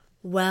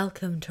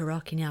Welcome to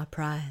Rocking Our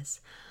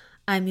Priors.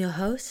 I'm your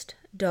host,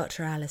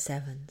 Dr. Alice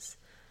Evans.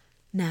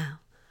 Now,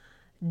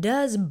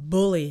 does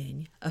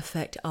bullying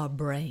affect our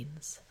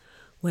brains?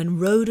 When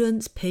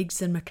rodents,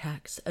 pigs and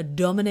macaques are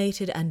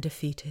dominated and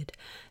defeated,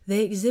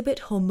 they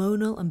exhibit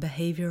hormonal and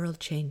behavioral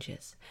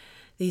changes.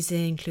 These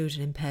include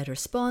an impaired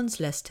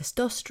response, less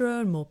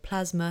testosterone, more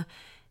plasma,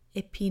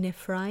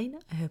 epinephrine,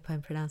 I hope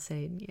I'm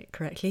pronouncing it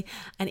correctly,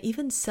 and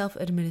even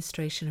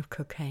self-administration of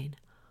cocaine.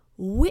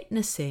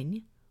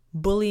 Witnessing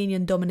bullying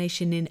and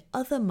domination in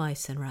other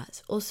mice and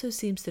rats also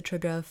seems to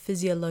trigger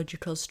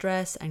physiological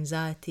stress,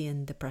 anxiety,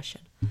 and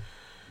depression.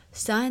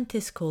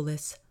 Scientists call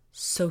this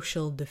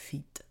social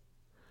defeat.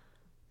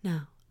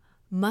 Now,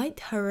 might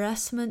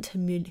harassment,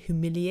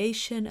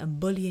 humiliation, and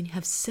bullying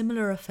have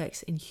similar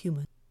effects in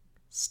humans?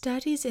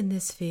 Studies in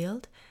this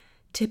field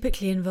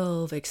typically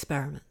involve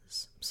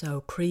experiments, so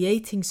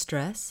creating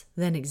stress,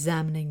 then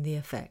examining the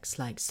effects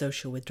like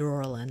social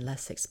withdrawal and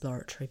less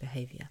exploratory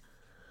behavior.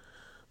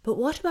 But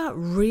what about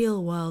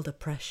real-world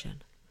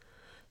oppression?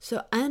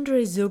 So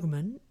Andrei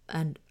Zugman,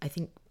 and I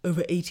think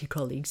over 80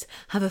 colleagues,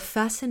 have a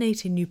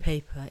fascinating new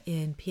paper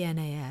in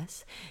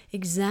PNAS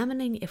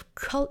examining if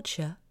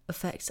culture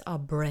affects our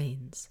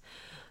brains.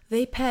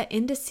 They pair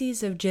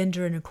indices of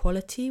gender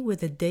inequality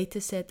with a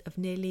dataset of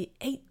nearly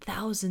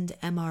 8,000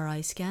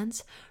 MRI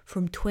scans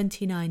from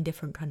 29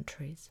 different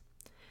countries.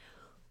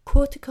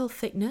 Cortical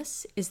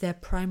thickness is their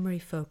primary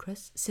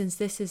focus, since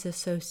this is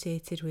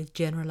associated with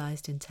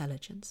generalized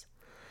intelligence.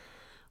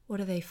 What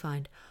do they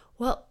find?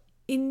 Well,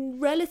 in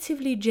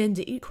relatively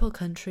gender-equal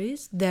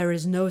countries, there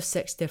is no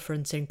sex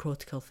difference in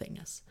cortical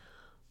thickness.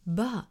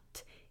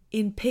 But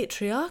in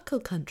patriarchal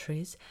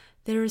countries,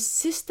 there are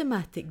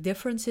systematic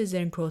differences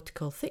in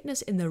cortical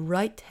thickness in the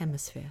right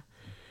hemisphere.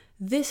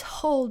 This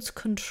holds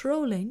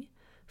controlling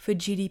for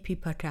GDP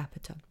per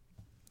capita.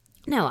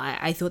 Now,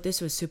 I thought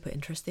this was super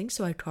interesting,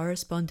 so I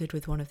corresponded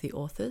with one of the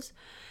authors.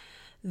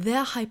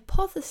 Their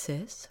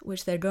hypothesis,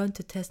 which they're going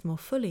to test more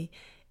fully,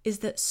 is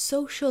that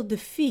social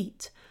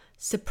defeat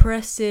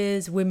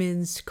suppresses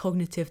women's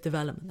cognitive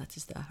development. That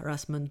is the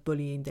harassment,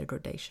 bullying,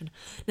 degradation.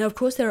 Now, of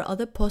course, there are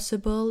other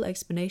possible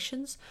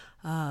explanations.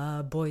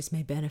 Boys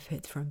may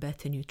benefit from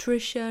better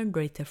nutrition,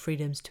 greater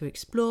freedoms to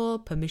explore,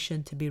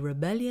 permission to be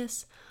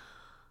rebellious.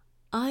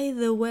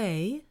 Either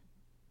way,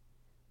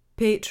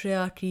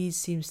 patriarchy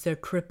seems to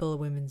cripple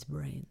women's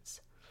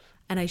brains.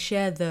 And I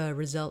share the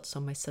results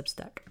on my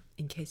Substack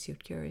in case you're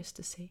curious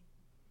to see.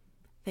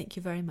 Thank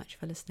you very much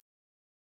for listening.